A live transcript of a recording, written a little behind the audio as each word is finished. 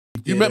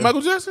You met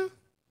Michael Jackson?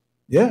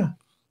 Yeah.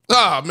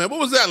 Oh, man, what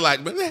was that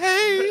like, man?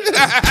 Hey.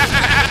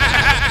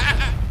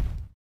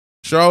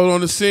 Charlotte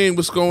on the scene,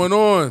 what's going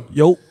on?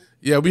 Yo.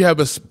 Yeah, we have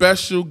a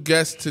special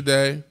guest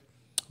today.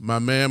 My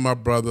man, my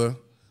brother,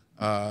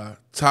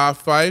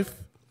 Fyffe.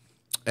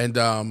 And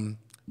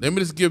let me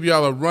just give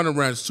y'all a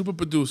runaround. Super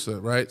producer,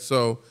 right?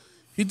 So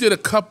he did a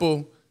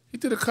couple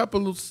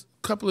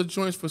of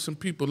joints for some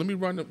people. Let me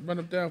run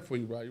them down for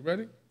you, Rod. You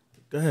ready?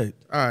 Go ahead.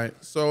 All right.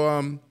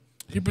 So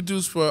he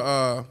produced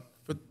for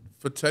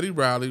Teddy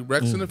Riley,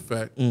 Rex and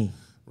Effect,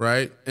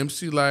 right?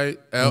 MC Light,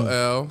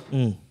 LL,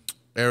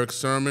 Eric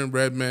Sermon,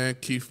 Redman,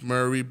 Keith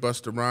Murray,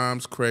 Busta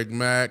Rhymes, Craig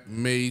Mack,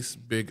 Mace,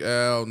 Big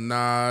L,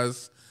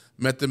 Nas,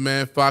 Method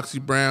Man, Foxy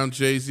Brown,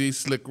 Jay-Z,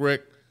 Slick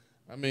Rick.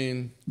 I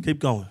mean, keep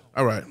going.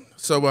 All right.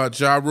 So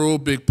Ja Rule,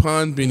 Big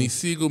Pun, Beanie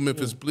Siegel,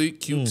 Memphis Bleak,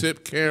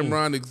 Q-Tip,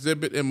 Cameron,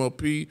 Exhibit,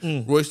 MOP,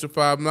 Royster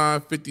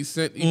 5'9", 50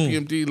 Cent,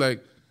 EPMD,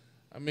 like.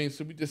 I mean,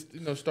 so we just,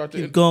 start to...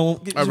 Keep going.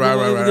 All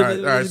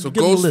right. So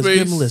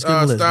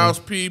Ghostface, Styles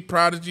P,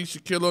 Prodigy,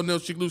 Shaquille O'Neal,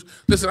 Sheek Louch.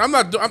 Listen,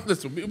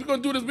 listen, we're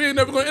going to do this. We ain't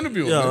never going to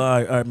interview him, man.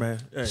 All right, man.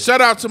 Hey. Shout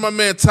out to my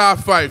man,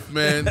 Fyffe,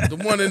 man. The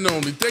one and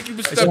only. Thank you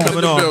for stepping in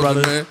the building,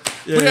 brother. Man.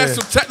 Yeah, we had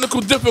some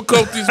technical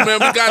difficulties, man.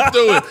 We got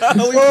through it.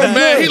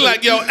 Man, he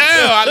like, yo, L,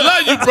 I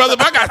love you, brother,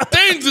 but I got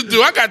things to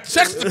do. I got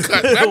checks to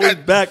cut,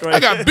 man. I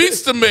got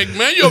beats to make,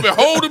 man. You over here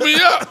holding me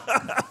up.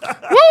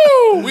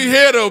 Woo! We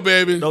here, though,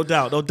 baby. No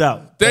doubt, no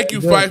doubt. Thank you,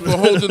 Fyffe, for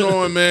holding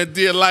on, man.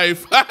 Dear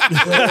life.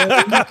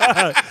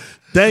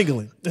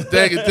 Dangling.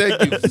 Thank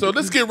you. So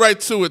let's get right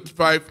to it,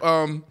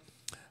 Fyffe.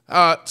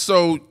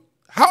 So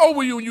how old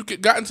were you when you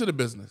got into the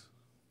business?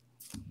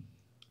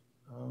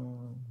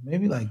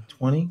 Maybe like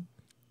 20.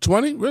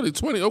 20? Really?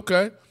 20?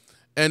 Okay.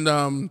 And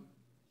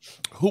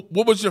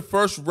what was your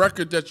first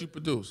record that you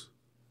produced?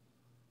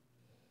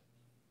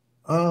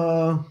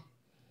 I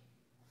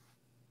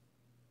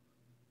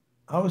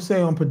would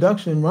say on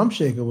production, Rum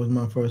Shaker was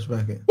my first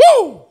record.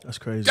 Woo! That's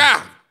crazy.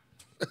 Yeah.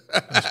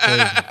 That's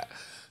crazy.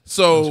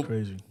 So That's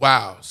crazy.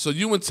 Wow. So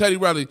you and Teddy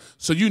Riley.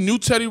 So you knew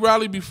Teddy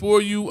Riley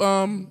before you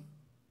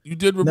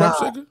did with Rum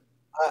Shaker?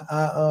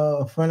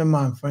 A friend of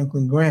mine,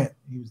 Franklin Grant,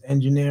 he was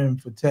engineering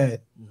for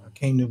Ted. I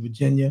came to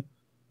Virginia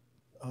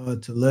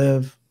to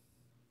live.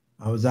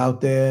 I was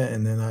out there,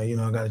 and then I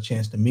got a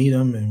chance to meet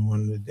him. And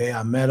when the day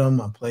I met him,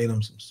 I played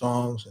him some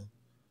songs, and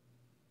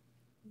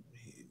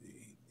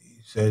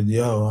he said,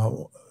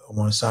 "Yo, I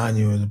want to sign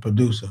you as a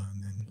producer."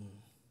 And then,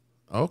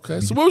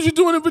 okay. So what was you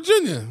doing in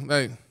Virginia?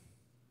 Like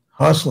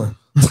hustling.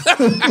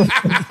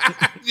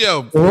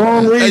 Yo,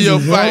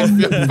 reasons,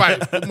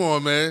 Fyffe, come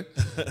on, man.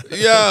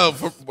 Yo,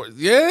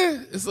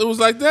 it was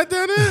like that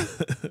down there.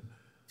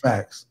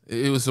 Facts.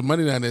 It was some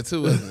money down there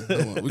too, wasn't it?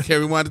 Come on. We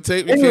can't rewind the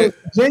tape.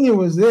 Virginia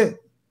was it.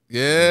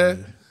 Yeah,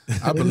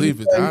 I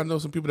believe it. I know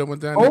some people that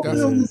went down there.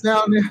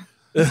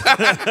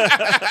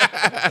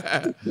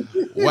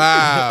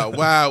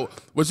 Wow.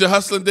 Was your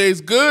hustling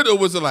days good, or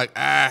was it like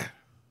I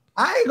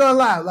ain't gonna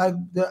lie. Like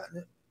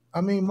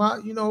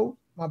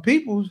my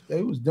peoples,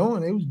 they was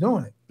doing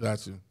it.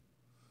 Got you.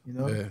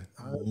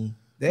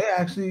 They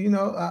actually,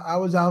 I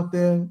was out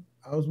there,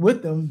 I was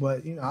with them,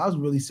 but I was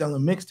really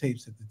selling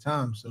mixtapes at the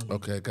time. So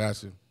okay,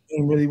 got you. They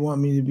didn't really want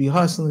me to be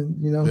hustling,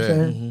 you know what I'm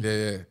saying?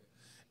 Yeah.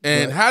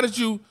 And but how did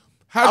you?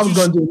 I was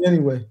gonna do it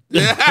anyway.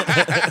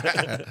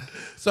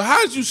 So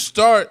how did you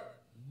start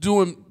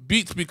doing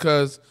beats?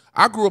 Because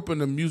I grew up in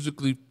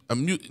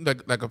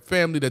like a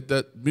family that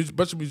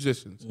bunch of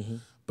musicians.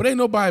 But ain't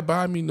nobody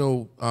buy me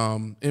no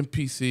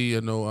MPC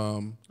or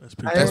no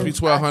SP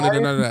 1200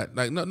 and none of that.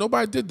 Like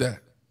nobody did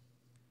that.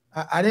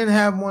 I didn't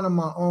have one of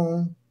my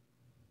own.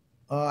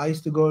 I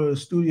used to go to the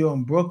studio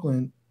in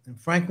Brooklyn, and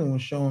Franklin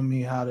was showing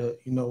me how to,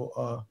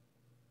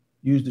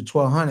 use the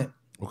 1200.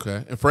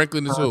 Okay, and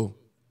Franklin is who?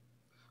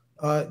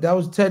 That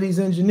was Teddy's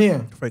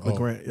engineer. Franklin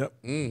Grant. Yep.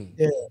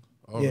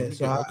 Yeah.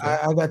 So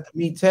I got to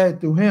meet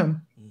Ted through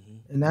him,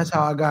 and that's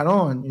how I got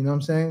on. You know what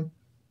I'm saying?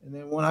 And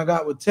then when I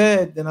got with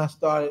Ted, then I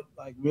started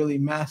like really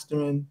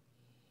mastering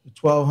the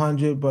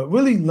 1200, but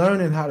really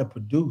learning how to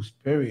produce.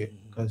 Period.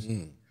 Because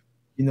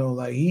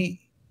like he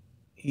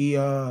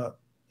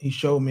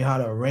showed me how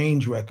to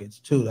arrange records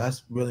too.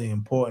 That's really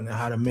important, and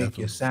how to make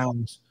your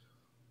sounds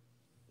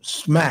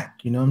smack.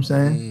 You know what I'm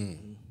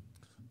saying?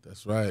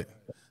 That's right.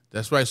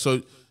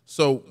 So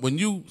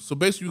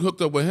basically you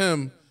hooked up with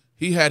him.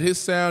 He had his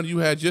sound, you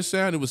had your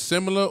sound. It was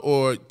similar,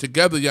 or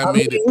together y'all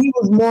made it? He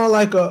was more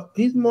like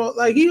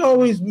he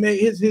always made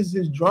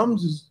his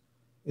drums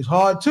is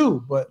hard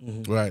too, but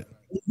right.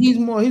 He's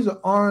an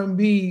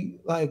R&B,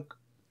 like,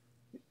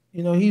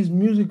 he's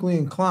musically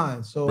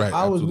inclined. So right,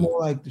 I was more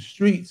like the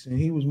streets, and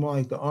he was more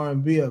like the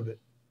R&B of it.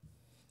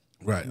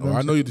 Right.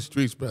 I know you're the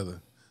streets, brother.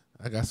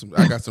 I got some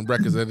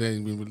records that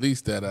ain't been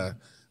released that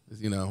it's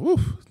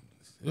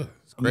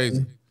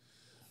crazy.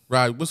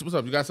 Right, what's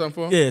up? You got something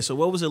for him? Yeah. So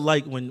what was it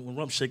like when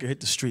Rum Shaker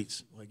hit the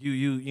streets? Like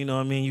you know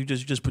what I mean? You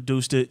just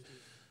produced it.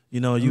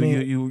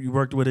 You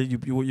worked with it.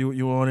 You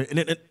were on it, and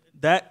then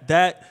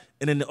that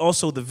and then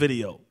also the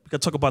video, gotta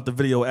talk about the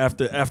video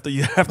after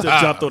you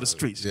dropped on the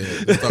streets. Yeah,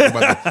 let's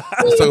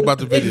talk about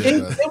the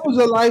video. It was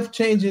a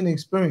life-changing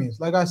experience.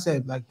 Like I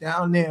said, like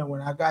down there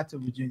when I got to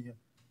Virginia,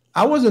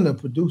 I wasn't a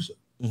producer.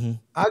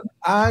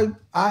 I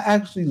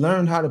actually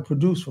learned how to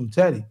produce from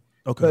Teddy.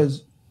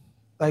 Because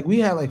like we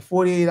had like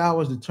 48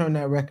 hours to turn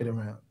that record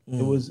around.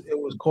 It was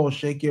called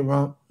Shake Your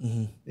Rump.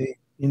 And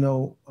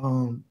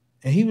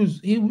he was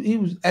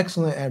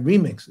excellent at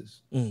remixes.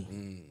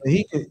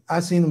 I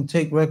seen him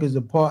take records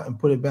apart and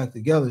put it back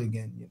together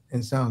again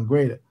and sound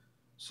greater.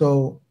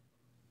 So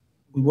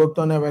we worked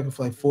on that record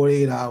for like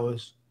 48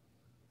 hours.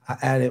 I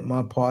added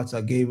my parts,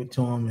 I gave it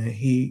to him, and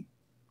he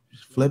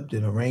just flipped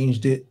it,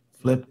 arranged it,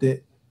 flipped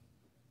it,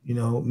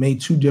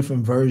 made 2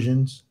 different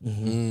versions.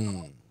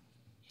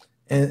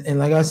 And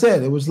like I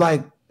said, it was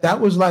like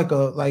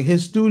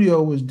his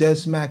studio was dead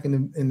smack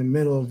in the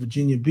middle of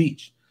Virginia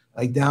Beach,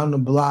 like down the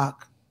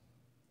block.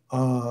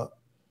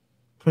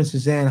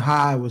 Princess Anne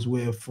High was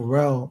where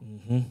Pharrell.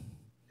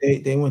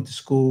 They went to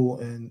school,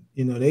 and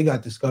they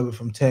got discovered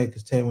from Ted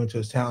because Ted went to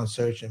his talent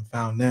search and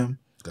found them.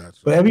 Gotcha.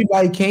 But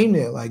everybody came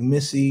there, like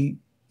Missy,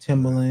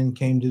 Timbaland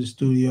came to the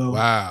studio.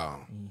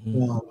 Wow.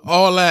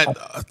 All that.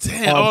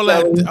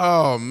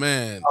 Oh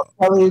man.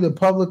 Kelly, the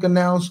Public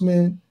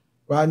Announcement.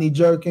 Rodney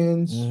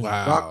Jerkins,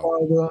 wow.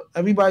 Rock,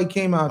 everybody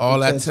came out. All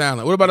that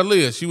talent. What about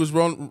Aaliyah? She was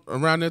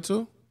around there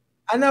too?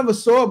 I never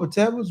saw her, but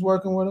Ted was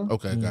working with her.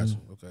 Okay, gotcha.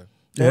 Okay.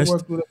 Ted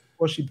worked with her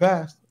before she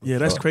passed. Yeah,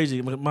 that's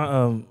crazy.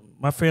 My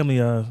family,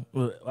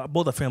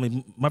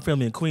 my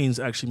family in Queens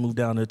actually moved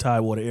down to the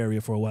Tidewater area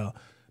for a while.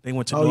 They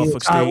went to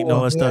Norfolk State and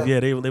all that stuff.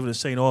 Yeah, they lived in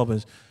St.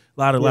 Albans.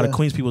 A lot of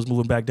Queens people was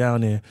moving back down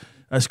there.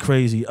 That's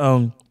crazy.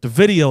 The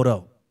video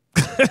though.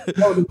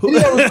 The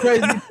video was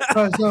crazy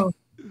because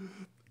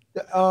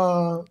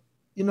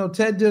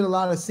Ted did a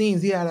lot of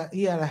scenes. He had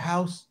a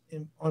house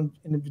in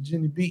the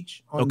Virginia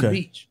Beach on the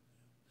beach.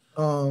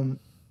 And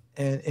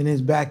in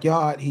his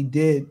backyard, he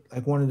did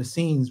like one of the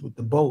scenes with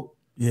the boat.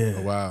 Yeah.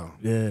 Oh, wow.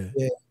 Yeah.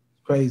 Yeah.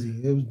 Crazy.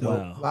 It was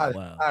dope. Wow.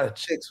 A lot of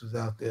chicks was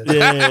out there.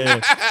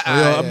 Yeah.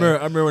 I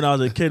remember when I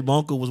was a kid, my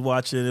uncle was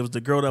watching. It was the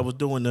girl that was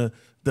doing that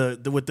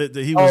was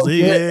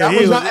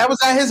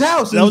at his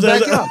house. That was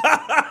backyard.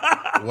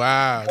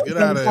 Wow. Get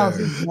out of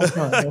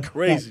there.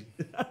 Crazy.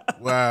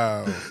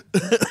 Wow.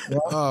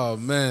 Oh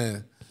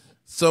man.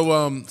 So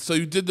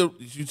you did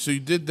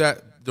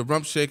that, the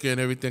rump shaker and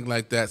everything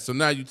like that. So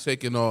now you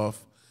taking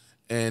off,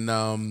 and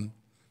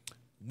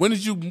when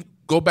did you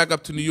go back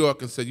up to New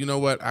York and said, you know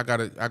what, I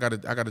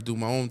gotta do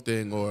my own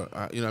thing, or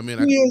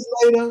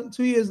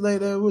 2 years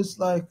later, it was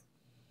like,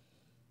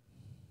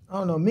 I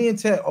don't know. Me and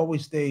Ted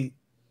always stayed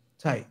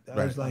tight.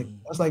 That's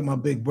like my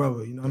big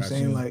brother. You know what I'm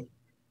saying? Like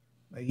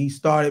he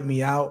started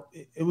me out.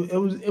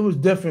 It was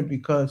different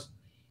because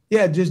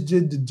just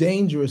did the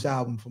Dangerous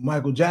album for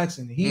Michael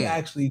Jackson. He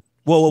actually.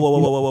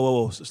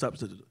 Whoa! Stop!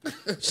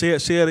 Say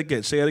it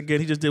again. Say it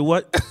again. He just did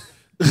what?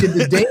 He did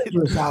the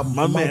Dangerous album.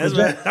 My man.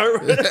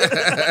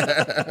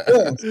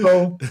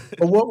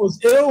 But what was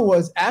ill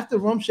was after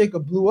Rump Shaker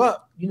blew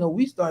up,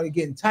 we started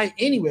getting tight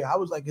anyway. I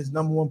was like his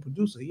 #1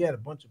 producer. He had a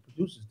bunch of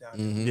producers down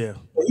there. Mm-hmm. Yeah.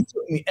 But he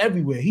took me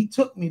everywhere. He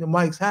took me to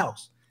Mike's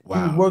house.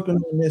 Wow. He was working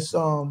on this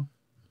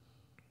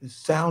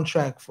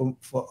soundtrack for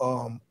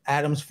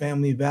Adam's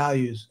Family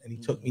Values, and he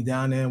took me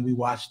down there and we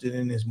watched it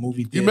in his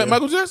movie theater. You met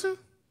Michael Jackson?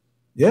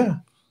 Yeah.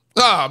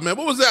 Oh man,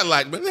 what was that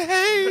like, man?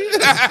 Hey,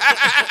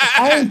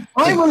 I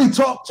ain't really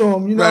talked to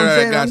him, what I'm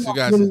saying?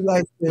 Got you. Really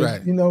like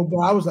this, but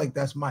I was like,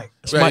 that's Mike.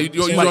 Right,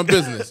 you was on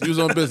business. You was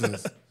on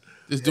business.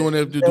 Just doing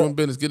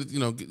business. Get it,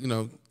 get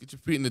your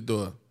feet in the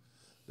door.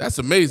 That's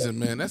amazing,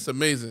 man. That's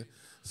amazing.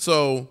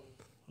 So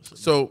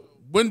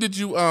when did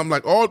you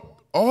like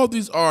all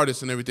these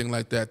artists and everything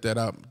like that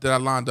I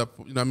lined up,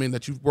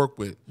 that you've worked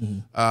with?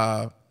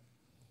 Mm-hmm.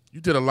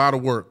 You did a lot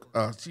of work.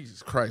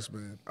 Jesus Christ,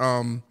 man.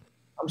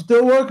 I'm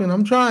still working.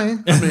 I'm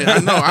trying. I mean, I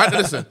know.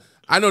 Listen,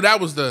 I know that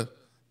was this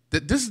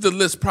is the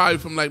list probably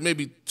from like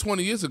maybe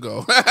 20 years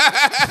ago.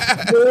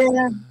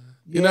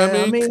 You know what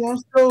I mean? I'm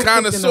still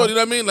kind of sort. You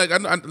know what I mean? Like,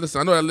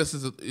 listen, I know that list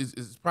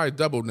is probably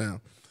doubled now,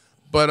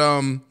 but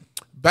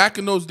back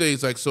in those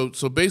days, like, so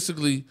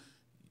basically,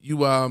 you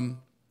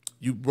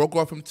broke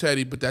off from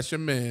Teddy, but that's your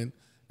man,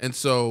 and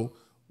so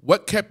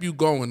what kept you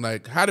going?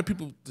 Like, how did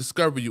people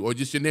discover you, or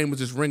just your name was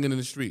just ringing in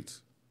the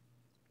streets?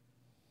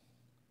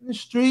 In the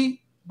street.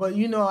 But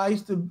I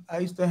used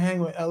to hang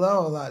with LL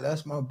a lot.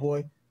 That's my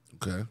boy.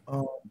 Okay.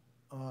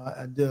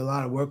 I did a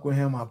lot of work with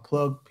him. I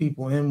plugged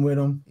people in with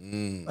him.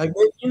 Like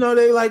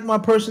they like my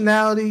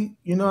personality.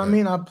 You know what I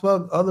mean? I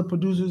plugged other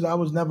producers. I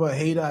was never a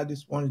hater. I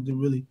just wanted to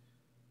really,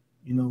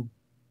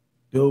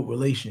 build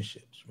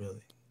relationships.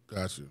 Really.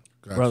 Got you.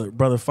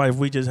 Brother Fyffe,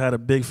 we just had a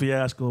big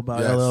fiasco about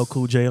LL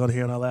Cool J on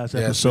here in our last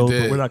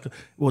episode, but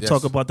we'll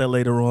talk about that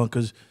later on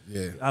because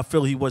I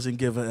feel he wasn't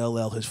giving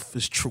LL his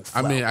true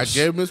flowers. I mean, I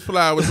gave him his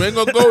flowers. We ain't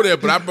gonna go there,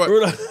 but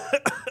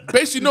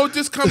basically, you know what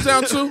this comes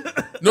down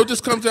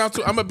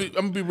to? I'm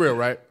gonna be real,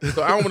 right?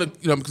 So I don't want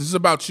to, because it's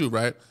about you,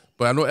 right?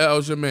 But I know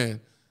LL's your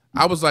man.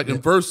 I was like in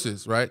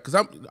verses, right? Because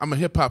I'm a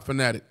hip hop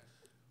fanatic.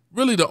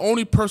 really the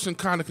only person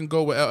kind of can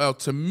go with LL.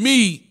 To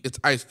me, it's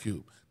Ice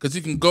Cube because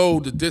he can go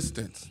the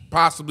distance,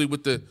 possibly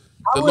with the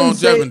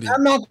longevity.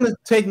 I'm not gonna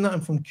take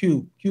nothing from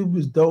Cube. Cube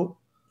is dope,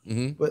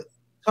 but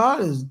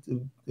Todd is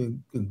the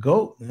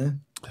GOAT,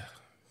 man.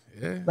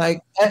 Yeah.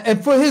 Like,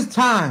 and for his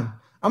time,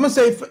 I'm gonna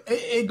say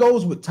it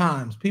goes with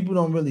times. People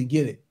don't really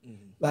get it.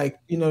 Like,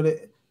 you know,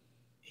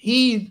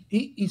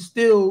 he's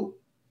still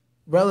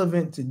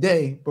relevant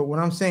today. But what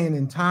I'm saying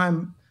in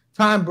time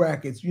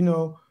brackets, you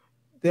know,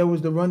 there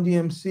was the Run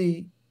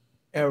DMC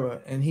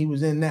era, and he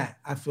was in that.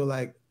 I feel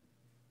like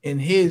in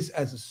his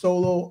as a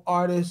solo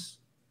artist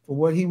for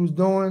what he was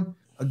doing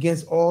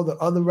against all the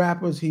other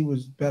rappers, he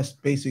was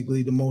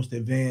basically the most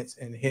advanced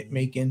and hit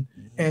making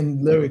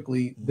and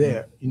lyrically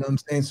there. You know what I'm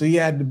saying? So he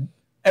had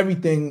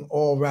everything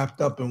all wrapped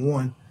up in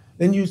one.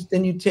 Then you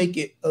take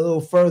it a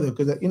little further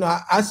because, you know,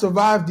 I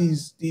survived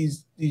these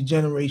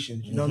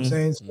generations. You know what I'm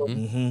saying? So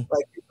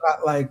like you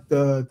got like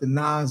the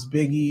Nas,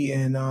 Biggie,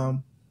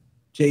 and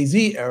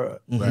Jay-Z era.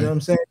 You know what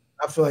I'm saying?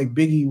 I feel like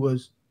Biggie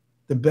was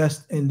the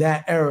best in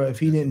that era. If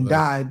he didn't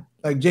die,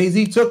 like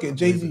Jay-Z took it.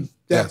 Jay-Z's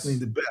definitely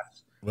the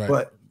best. Right.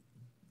 But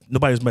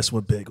nobody was messing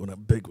with Big on a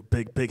big.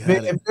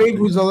 If Big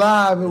was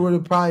alive, it would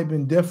have probably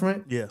been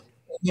different. Yeah.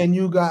 And then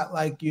you got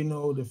like, you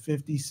know, the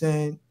 50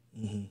 Cent,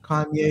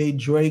 Kanye,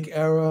 Drake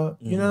era.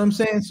 You know what I'm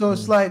saying? So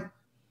it's like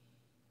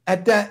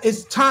at that,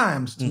 it's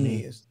times to me.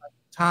 It's like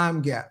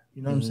time gap.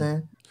 You know what I'm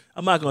saying?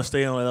 I'm not gonna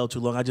stay on LL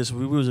too long.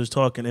 We were just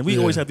talking, and we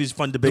always have these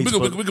fun debates.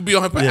 We could be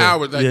on him for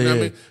hours. Like, you know what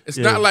I mean? It's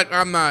not like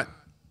I'm not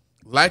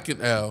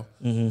liking L,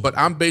 but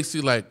I'm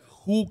basically like,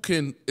 who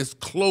is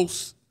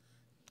close,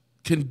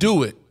 can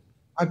do it.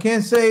 I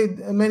can't say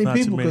many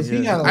people because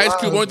he had a Ice lot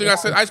Cube. of Only thing I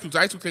said, Ice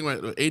Cube came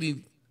like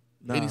 80,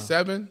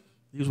 87.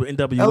 He was with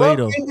NWA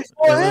though.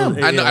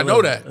 I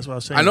know that. That's what I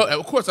was saying. I know,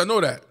 of course, I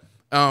know that.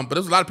 But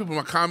there's a lot of people in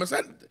my comments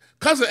that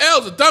Cousin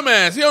L's a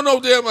dumbass. He don't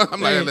know damn.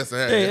 I'm like, listen,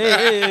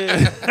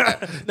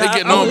 they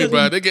getting on me,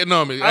 bro. They getting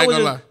on me. I ain't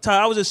gonna lie.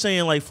 I was just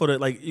saying, like,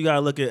 you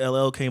gotta look at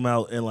LL came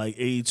out in like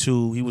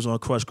 '82. He was on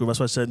Crush Groove. That's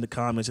what I said in the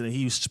comments, and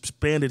he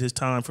expanded his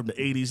time from the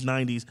 '80s,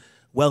 '90s,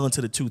 well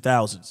into the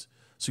 2000s.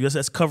 So yes,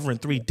 that's covering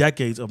 3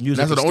 decades of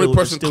music. That's the only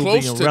person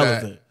close to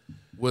relevant.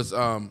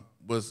 That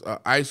was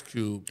Ice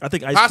Cube. I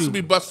think Ice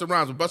possibly Cube. Busta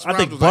Rhymes. But I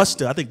think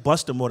Busta. I think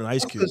Busta more than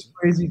Ice Cube. That's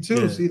crazy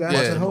too. See,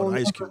 that's a whole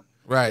Ice Cube.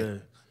 Right. Yeah.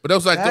 But that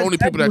was like the only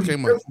people that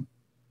came up.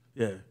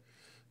 Yeah.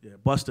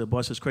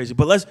 Busta's crazy.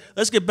 But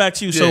let's get back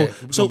to you. So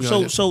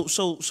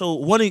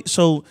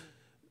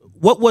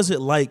what was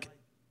it like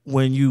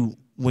when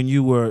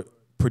you were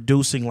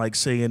producing, like,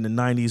 say in the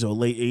 90s or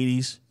late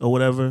 80s or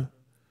whatever?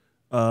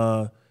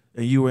 And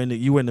you were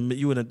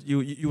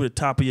the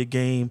top of your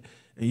game,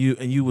 and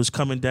you was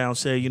coming down,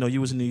 say, you know, you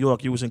was in New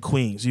York, you was in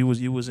Queens, you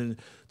was in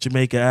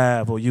Jamaica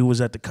Ave, or you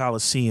was at the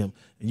Coliseum,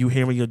 and you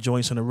hearing your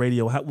joints on the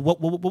radio. What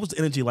was the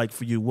energy like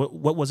for you?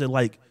 What was it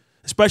like,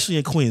 especially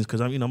in Queens?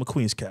 Because I'm a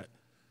Queens cat.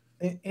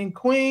 In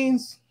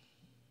Queens,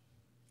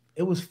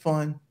 it was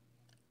fun.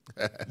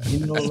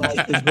 You know,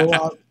 like to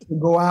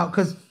go out.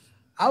 Because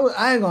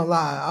I ain't gonna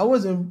lie, I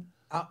wasn't.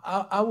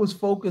 I was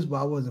focused, but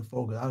I wasn't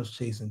focused. I was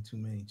chasing too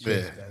many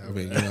chicks. Yeah, I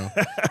mean, you know,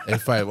 hey,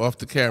 Fyffe, off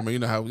the camera, you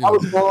know how we. I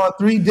was going on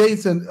 3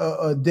 dates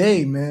a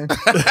day, man.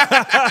 Hey,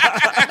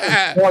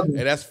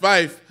 that's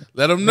Fyffe.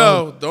 Let them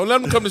know. Don't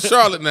let them come to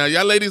Charlotte now.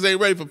 Y'all ladies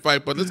ain't ready for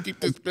Fyffe, but let's keep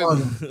this spinning. I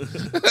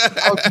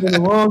was doing the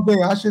wrong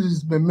thing. I should have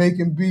just been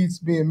making beats,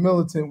 being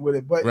militant with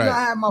it. But you know,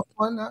 I had my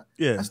fun. I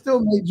still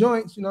made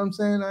joints. You know what I'm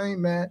saying? I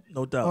ain't mad.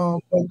 No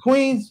doubt. But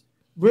Queens,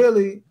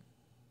 really,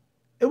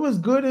 it was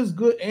good. It was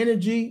good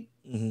energy.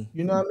 You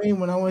know what I mean?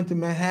 When I went to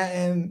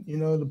Manhattan, you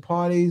know, the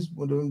parties,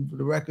 when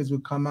the records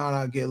would come out,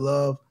 I'd get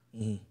love.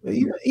 But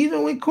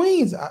even with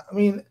Queens, I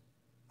mean,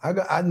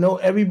 I know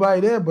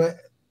everybody there, but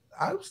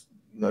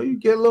you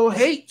get a little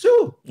hate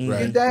too.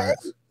 Right.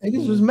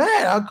 Niggas was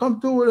mad. I'd come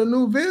through with a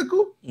new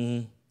vehicle.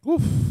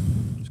 Oof.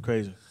 It's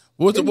crazy.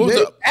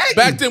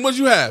 Back then, what'd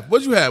you have?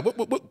 What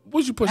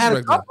you pushing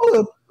right now?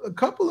 A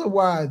couple of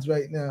wides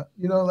right now.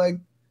 You know, like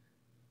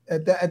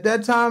at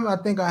that time, I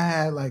think I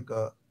had like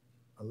a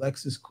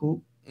Lexus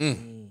Coupe.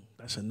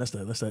 That's the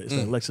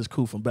Lexus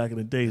Coupe from back in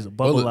the days. A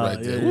bubble out.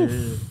 Right there.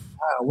 Yeah.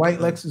 I had a white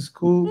Lexus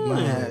Coupe.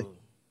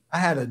 I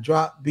had a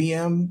drop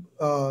BM.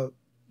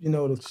 You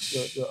know,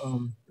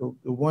 the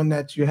one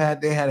that you had.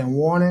 They had in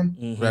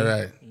Warning.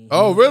 Right.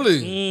 Oh,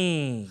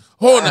 really?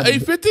 Hold on, the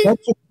 850.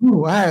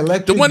 I had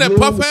electric. The one that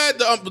Puff had.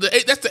 The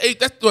 8. That's the 8.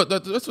 That's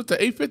what the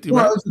 850.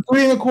 Right? It was a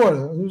 3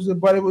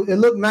 1/4. It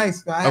looked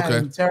nice. I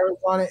had Terras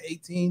on it,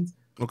 18s.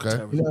 Okay.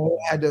 You know,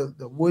 it had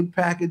the wood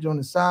package on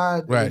the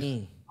side. Right.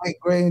 Light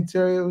gray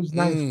interior. It was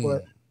nice,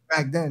 but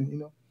back then, you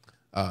know.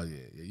 Oh yeah.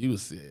 You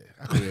was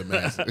I could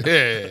imagine.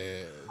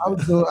 Yeah. I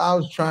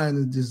was trying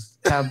to just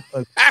have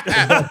but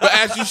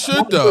as you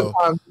should though.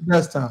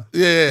 Best time.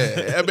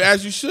 Yeah. I mean,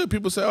 as you should.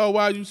 People say, "Oh,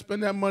 why you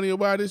spend that money or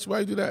why this? Why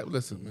you do that?"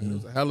 Listen, man, it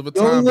was a hell of a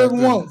time. You only live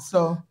once,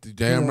 so you're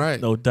damn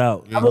right. No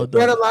doubt. I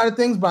regret a lot of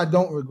things, but I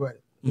don't regret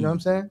it. You know what I'm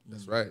saying?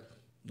 That's right.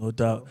 No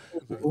doubt.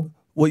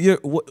 Well,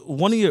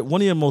 one of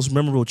your most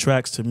memorable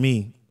tracks to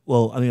me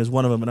Well, I mean, it's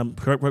one of them, and I'm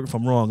correct me if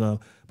I'm wrong.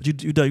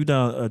 But you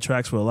done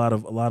tracks for a lot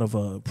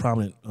of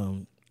prominent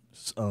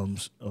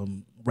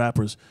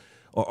rappers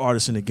or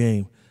artists in the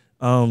game.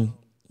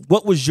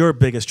 What was your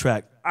biggest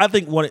track? I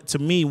think one of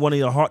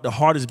the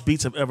hardest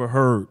beats I've ever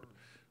heard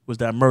was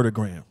that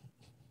Murdergram.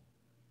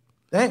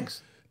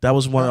 Thanks. That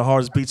was one of the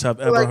hardest beats I've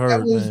ever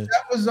heard, man.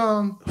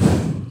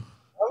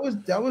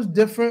 That was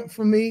different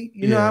for me.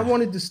 You know, I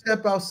wanted to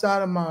step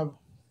outside of my,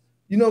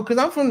 you know, because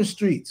I'm from the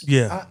streets.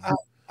 Yeah.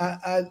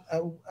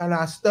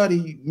 I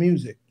study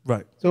music.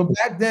 Right. So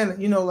back then,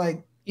 you know,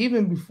 like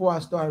even before I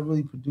started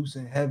really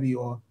producing heavy,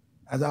 or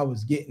as I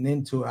was getting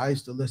into it, I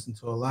used to listen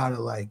to a lot of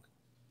like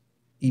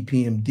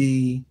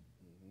EPMD,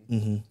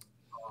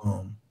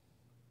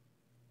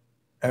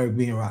 Eric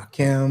B. and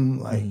Rakim,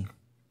 like,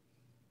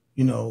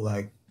 you know,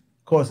 like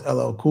of course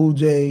LL Cool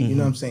J, you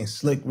know what I'm saying,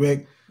 Slick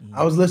Rick.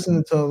 I was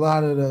listening to a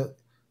lot of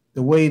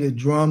the way the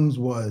drums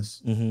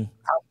was.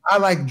 I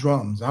like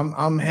drums.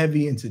 I'm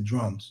heavy into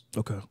drums.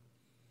 Okay.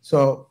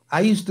 So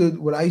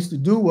what I used to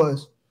do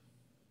was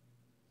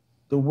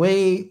the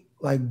way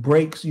like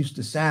breaks used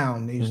to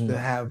sound, they used to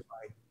have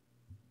like,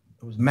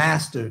 it was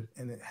mastered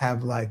and it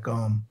have like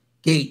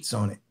gates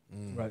on it.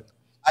 Right.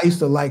 I used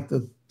to like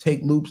to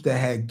take loops that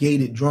had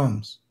gated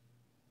drums.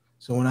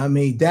 So when I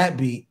made that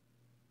beat,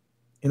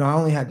 you know, I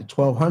only had the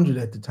 1200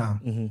 at the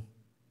time.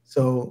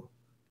 So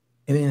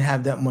it didn't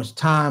have that much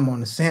time on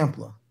the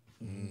sampler.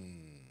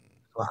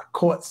 So I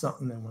caught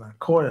something, and when I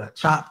caught it, I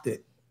chopped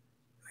it.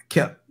 I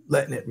kept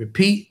letting it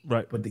repeat.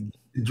 Right. But the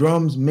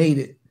drums made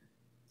it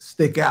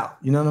stick out.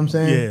 You know what I'm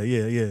saying?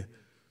 Yeah.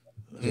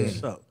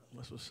 That's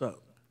what's up.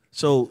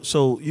 So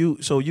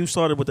you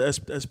started with the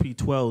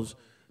SP12s.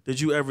 Did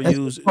you ever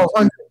use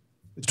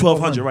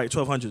 1200? Right,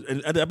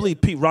 1200. And I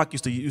believe Pete Rock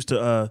used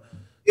to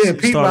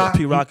Pete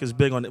Rock is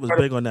big on it. Was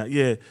big on that.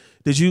 Yeah.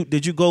 Did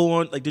you go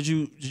on, like did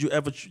you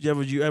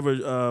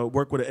ever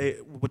work with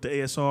the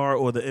ASR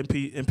or the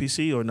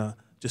MPC or not?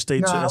 Just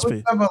stay to SP. I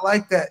was never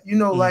like that. You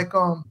know, like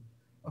a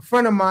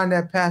friend of mine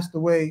that passed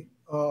away,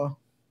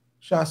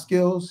 Shot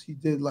Skills, he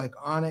did like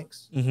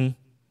Onyx. Did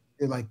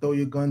like Throw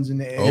Your Guns in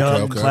the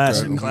Air.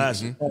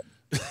 Classic.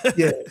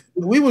 Yeah.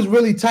 We was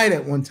really tight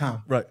at one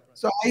time. Right.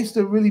 So I used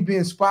to really be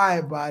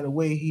inspired by the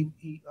way he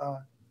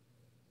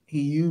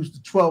used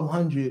the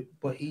 1200,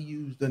 but he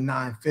used the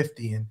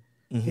 950, and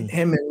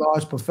him and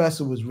Large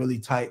Professor was really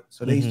tight.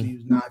 So they used to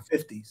use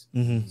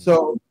 950s.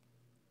 So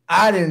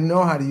I didn't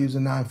know how to use a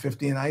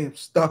 950, and I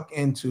stuck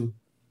into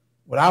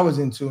what I was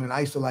into, and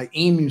I used to like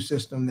EMU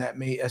system that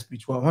made SP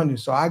 1200.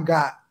 So I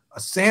got a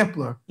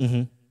sampler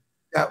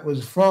that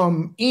was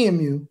from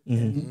EMU,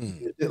 and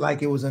he used it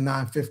like it was a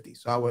 950.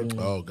 So I would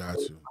got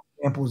you.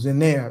 Samples in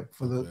there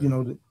for the you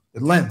know the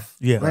length.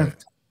 Yeah.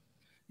 Length.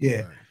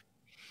 Yeah.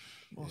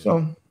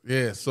 So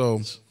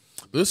so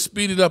let's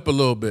speed it up a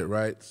little bit,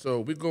 right? So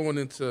we're going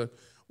into,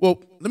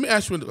 well, let me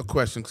ask you a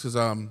question, because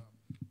I know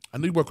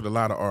you work with a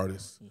lot of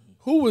artists.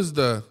 Who was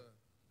I'm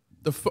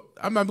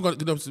not going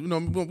to, we're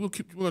going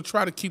to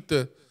try to keep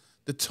the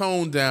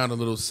tone down a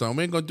little some.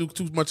 We ain't going to do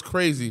too much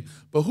crazy,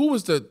 but who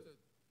was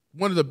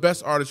one of the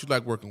best artists you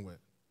like working with?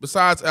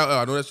 Besides LL,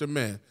 I know that's your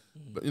man,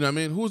 but you know what I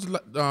mean? Who's the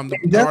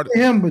definitely artist?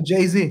 him, but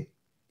Jay-Z.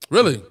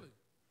 Really?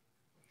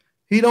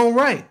 He don't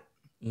write.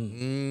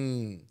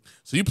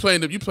 So you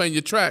playing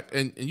your track,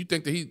 and you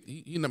think that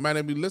he might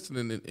not be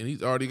listening, and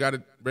he's already got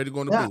it ready to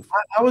go in the booth.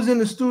 I was in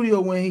the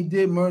studio when he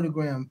did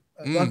Murdergram.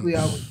 Luckily,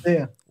 I was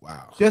there.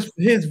 Wow. Just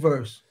for his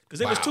verse. Because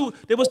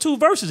there was two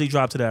verses he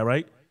dropped to that,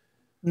 right?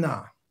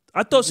 Nah.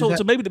 I thought so.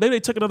 So maybe they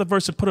took another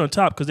verse and put it on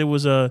top, because there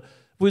was a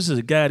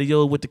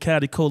Gaddy-O with the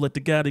Caddy Co, let the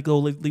Gaddy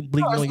go,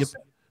 bleeding on your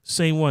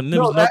same one.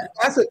 No,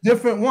 that's a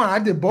different one. I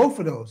did both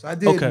of those. I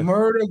did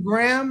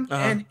Murdergram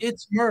and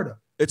It's Murder.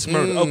 It's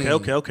Murder.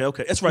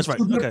 Okay. That's right.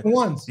 Two different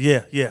ones.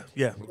 Yeah.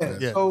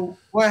 So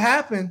what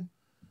happened?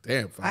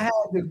 Damn. I had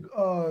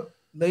to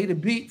lay the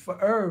beat for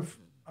Irv.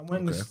 I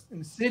went in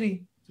the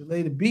city to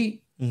lay the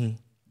beat, and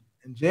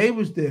Jay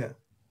was there.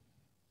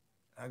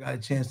 I got a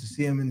chance to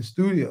see him in the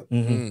studio,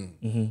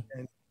 and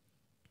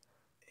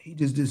he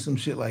just did some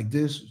shit like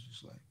this. It was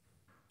just like,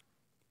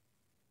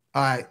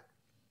 all right,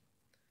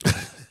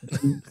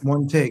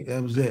 one take.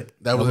 That was it.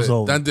 That was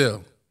it. Done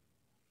deal.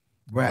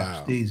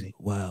 Raps easy.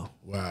 Wow,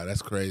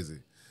 that's crazy.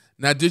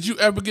 Now, did you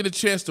ever get a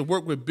chance to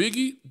work with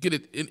Biggie? Get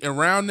it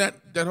around that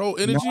whole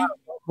energy? No,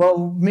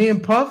 well, me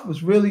and Puff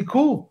was really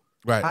cool.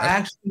 Right. I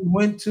actually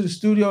went to the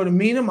studio to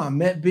meet him. I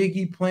met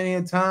Biggie plenty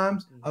of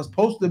times. I was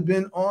supposed to have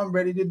been on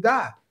Ready to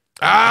Die.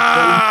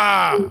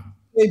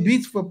 Play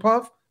beats for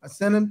Puff. I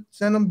sent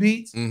him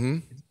beats.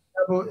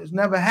 It's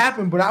never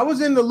happened, but I was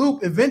in the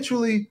loop.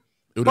 Eventually,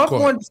 Puff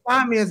wanted to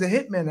sign me as a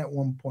hitman at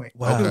one point.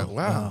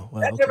 Wow.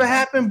 That never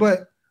happened,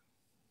 but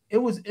it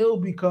was ill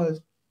because,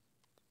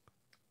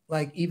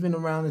 like, even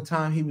around the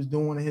time he was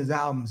doing one of his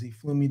albums, he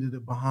flew me to the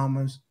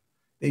Bahamas.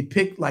 They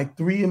picked like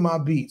 3 of my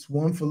beats,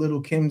 1 for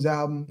Lil' Kim's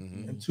album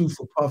and 2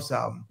 for Puff's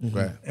album.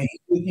 Right. And,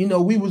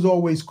 we was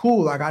always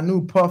cool. Like, I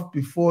knew Puff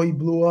before he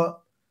blew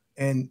up,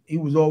 and he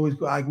was always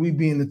like, we'd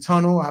be in the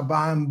tunnel. I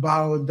buy him a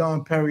bottle of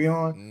Dom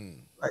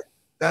Perignon. Like,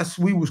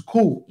 we was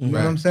cool. You know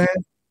what I'm saying?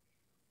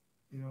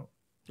 You know,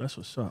 that's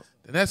what's up.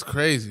 And that's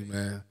crazy,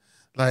 man.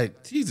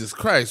 Like, Jesus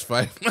Christ,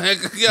 Fyffe. Man,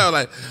 yo,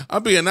 like,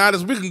 I'm being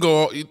honest. We can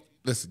go.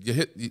 Listen,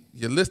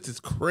 your list is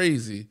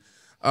crazy,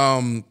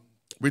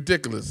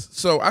 ridiculous.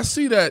 So I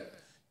see that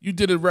you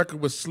did a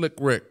record with Slick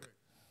Rick.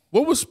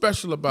 What was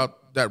special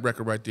about that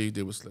record right there you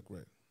did with Slick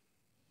Rick?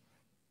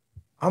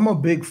 I'm a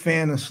big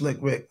fan of Slick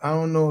Rick. I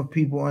don't know if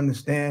people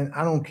understand.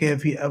 I don't care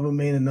if he ever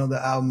made another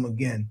album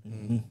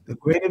again. The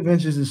Great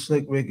Adventures of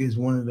Slick Rick is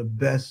one of the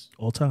best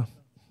all time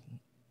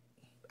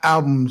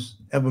albums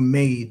ever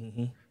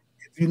made.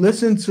 If you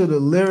listen to the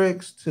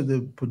lyrics, to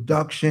the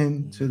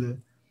production, to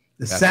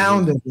the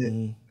sound of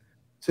it,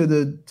 to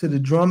the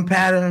drum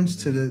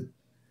patterns,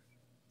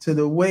 to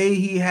the way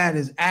he had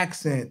his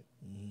accent,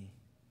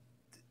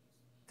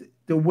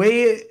 the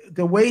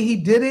way he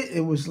did it,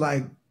 it was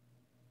like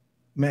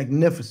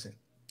magnificent.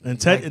 And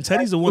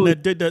Teddy's the one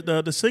that did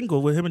the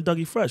single with him and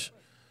Dougie Fresh.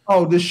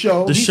 Oh, the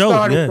show. The show,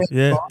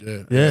 yeah.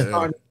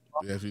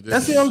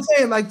 That's what I'm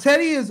saying. Like,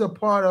 Teddy is a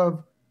part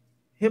of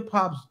hip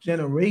hop's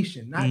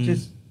generation, not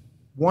just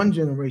one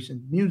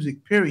generation,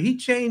 music, period. He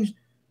changed.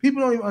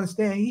 People don't even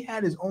understand. He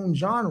had his own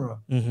genre.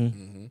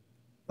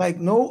 Like,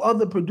 no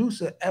other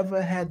producer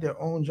ever had their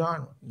own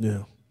genre.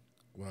 Yeah.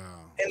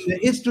 Wow. In the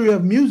history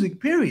of music,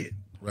 period.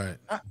 Right.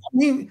 I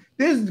mean,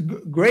 there's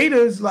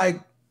graders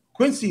like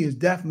Quincy is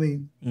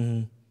definitely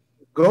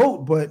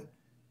GOAT, but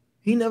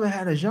he never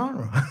had a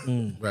genre.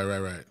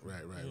 Right.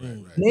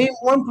 Name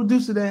one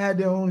producer that had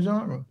their own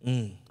genre.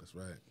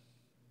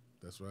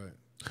 That's right.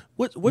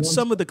 What's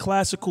some of the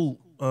classical?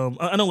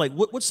 I know, like,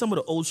 what's some of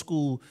the old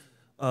school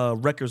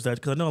records that?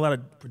 Because I know a lot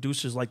of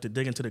producers like to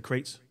dig into the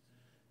crates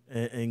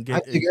and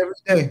get. I dig every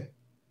day.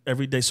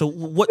 Every day. So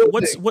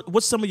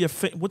what's some of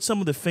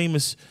the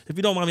famous? If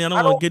you don't mind me, I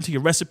don't want to get into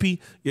your recipe,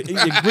 your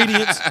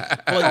ingredients.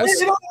 Like, it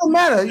don't even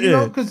matter, you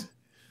know, because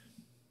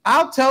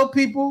I'll tell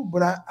people,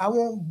 but I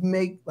won't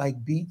make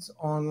like beats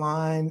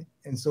online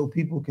and so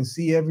people can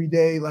see every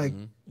day, like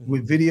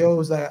with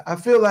videos. Like, I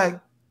feel like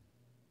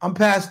I'm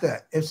past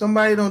that. If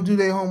somebody don't do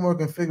their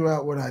homework and figure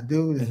out what I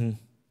do, then,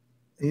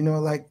 you know,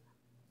 like,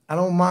 I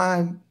don't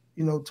mind,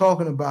 you know,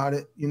 talking about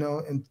it, you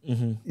know, and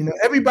you know,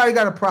 everybody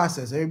got a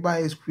process.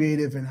 Everybody is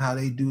creative in how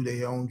they do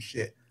their own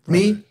shit.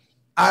 Me,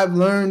 I've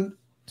learned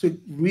to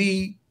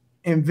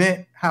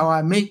reinvent how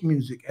I make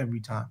music every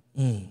time.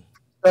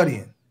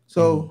 Studying.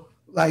 So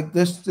like,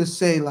 let's just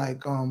say,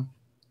 like,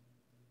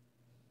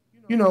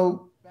 you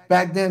know,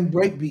 back then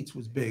break beats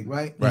was big,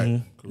 right?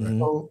 Right. Correct.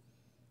 So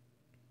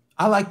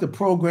I like to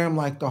program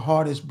like the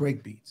hardest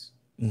break beats.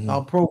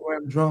 I'll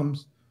program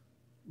drums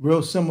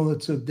real similar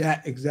to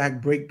that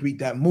exact break beat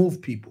that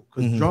move people,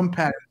 because drum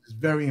pattern is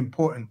very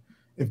important.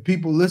 If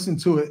people listen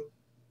to it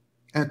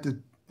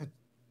in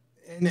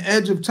the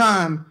edge of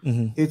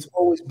time, it's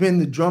always been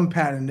the drum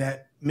pattern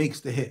that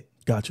makes the hit.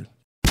 Gotcha.